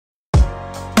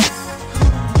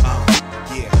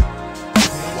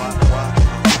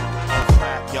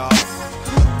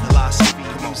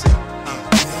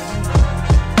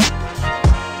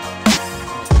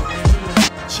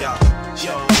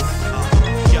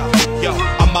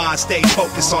Our minds stay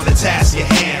focused on the task at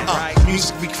hand.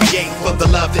 Music we create for the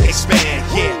love to expand.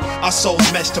 Yeah, our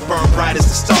souls mesh to burn bright as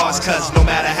the stars. Cause no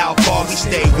matter how far we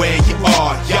stay where you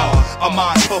are, our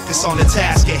minds focus on the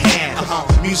task at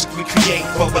hand. Music we create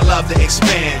for the love to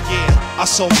expand. Yeah, our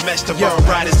souls mesh to burn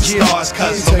bright as the stars.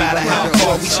 Cause no matter how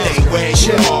far we stay where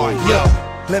you are,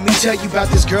 Let me tell you about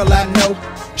this girl I know.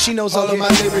 She knows all of my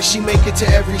lyrics, she make it to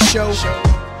every show.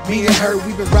 Me and her,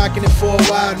 we've been rocking it for a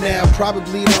while now.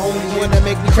 Probably the only one that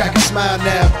make me crack a smile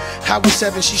now. I was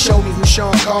 7, she showed me who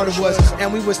Sean Carter was,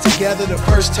 and we was together the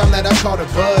first time that I caught a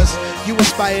buzz. You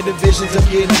inspired the visions of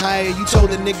getting higher. You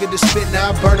told a nigga to spit,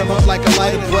 now I burn him up like a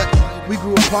lighter. But we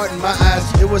grew apart in my eyes,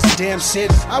 it was a damn sin.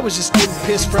 I was just getting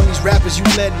pissed from these rappers you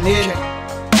letting in.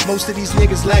 Most of these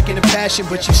niggas lacking the passion,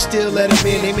 but you still let them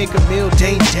in. They make a meal,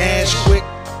 they dash quick.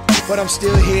 But I'm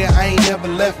still here, I ain't never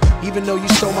left. Even though you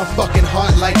stole my fucking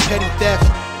heart like petty theft.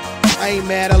 I ain't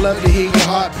mad, I love to hear your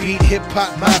heartbeat.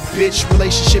 Hip-hop, my bitch,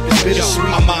 relationship is bittersweet.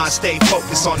 Our minds stay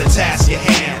focused on the task at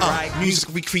hand. Music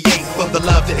we create for the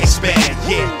love to expand.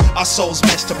 Yeah, our souls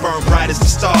mesh to burn bright as the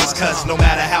stars. Cause no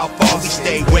matter how far we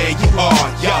stay where you are,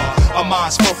 our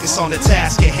minds focus on the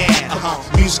task at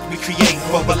hand. Music we create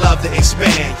for the love to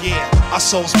expand. Yeah, our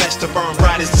souls mesh to burn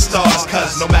bright as the stars.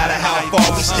 Cause no matter how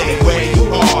far we stay where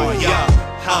you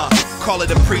are, call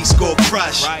it a preschool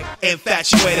crush.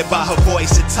 Infatuated by her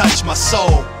voice, it touched my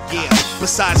soul. Yeah,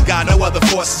 besides God, no other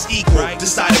force is equal.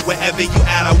 Decided wherever you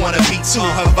at, I wanna be too.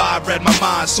 Her vibe read my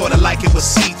mind, sorta like it was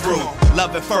see-through.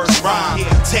 Love at first rhyme,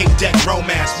 tape deck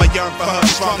romance. My yearn for her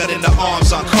stronger than the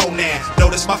arms on Conan.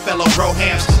 Notice my fellow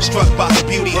brohams, struck by her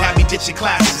beauty, had me ditching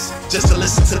classes just to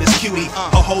listen to this cutie.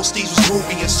 Her whole steez was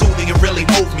groovy and soothing, it really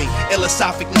moved me.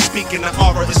 Illosophically speaking, the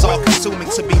aura is all consuming.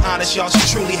 To be honest, y'all, she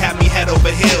truly had me head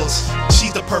over heels.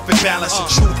 She's the perfect balance of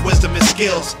truth, wisdom, and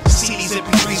skills. CDs,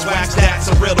 MP3s, wax that,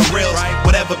 some real to reals.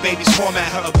 Whatever baby's format,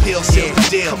 her appeal seals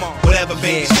the deal. Whatever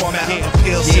baby's format, her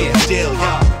appeal seals the deal.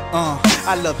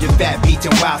 I love your fat beats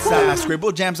and wild side.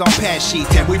 Scribble jams on pad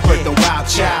sheets and we birthed a wild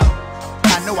child.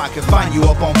 I know I can find you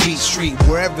up on Beat Street,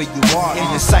 wherever you are, in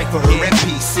the cypher or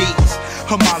NPCs.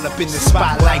 I'm all up in the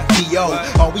spot like P.O.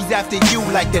 Always after you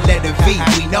like the letter V.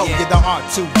 We know you're the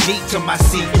R2D to my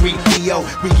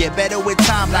C3PO. We get better with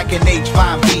time like an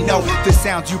H5 Vino. The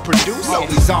sounds you produce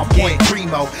always on point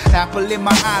primo. Apple in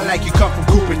my eye like you come from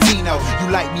Cupertino.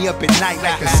 You light me up at night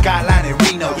like a skyline in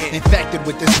Reno. Infected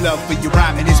with this love for your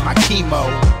rhyming is my chemo.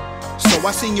 So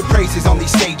I sing your praises on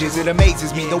these stages. It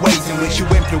amazes me the ways in which you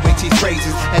influence these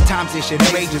phrases. At times it shit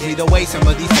enrages me the way some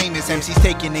of these famous MCs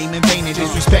take your name in vain and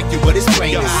disrespect you, but it's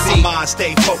plain to see. Our minds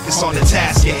stay focused on the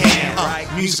task at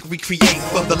hand. Music we create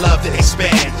for the love to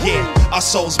expand. Yeah, our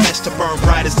souls mesh to burn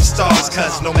bright as the stars.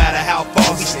 Cause no matter how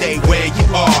far we stay where you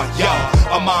are,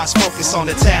 our minds focus on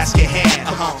the task at hand.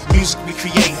 Music we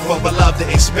create for the love to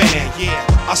expand.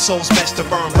 Yeah, our souls mesh to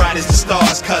burn bright as the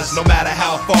stars. Cause no matter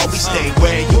how far we stay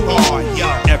where you are.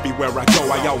 Everywhere I go,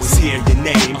 I always hear your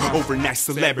name. Overnight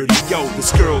celebrity, yo,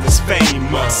 this girl is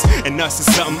famous. And us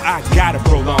is something I gotta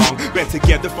prolong. Been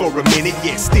together for a minute,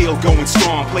 yeah, still going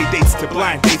strong. Play dates to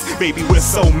blind dates, baby, we're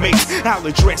soulmates. I'll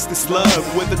address this love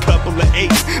with a couple of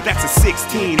 8s. That's a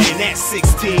 16, and at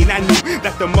 16 I knew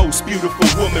that the most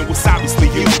beautiful woman was obviously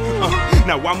you.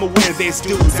 Now I'm aware there's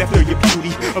dudes after your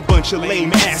beauty, a bunch of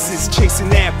lame asses chasing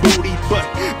that booty. But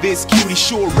this cutie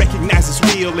sure recognizes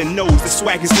real and knows the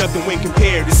swag is nothing when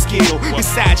compared to skill.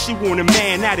 Besides, she want a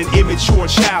man, not an immature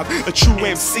child. A true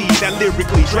MC that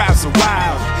lyrically drives her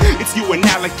wild. It's you and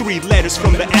I like 3 letters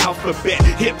from the alphabet.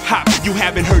 Hip-hop, you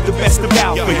haven't heard the best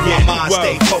about it yet. Our minds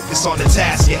stay focused on the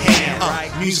task at hand.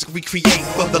 Music we create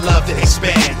for the love to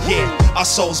expand. Yeah, our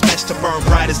souls mesh to burn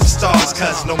bright as the stars.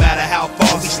 Cause no matter how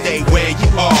far we stay where you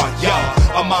are,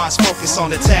 our minds focus on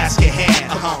the task at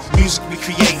hand. Music we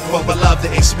create for the love to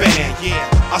expand. Yeah,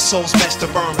 our souls mesh to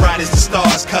burn bright as the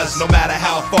stars. Cause no matter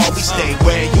how far we stay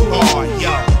where you are,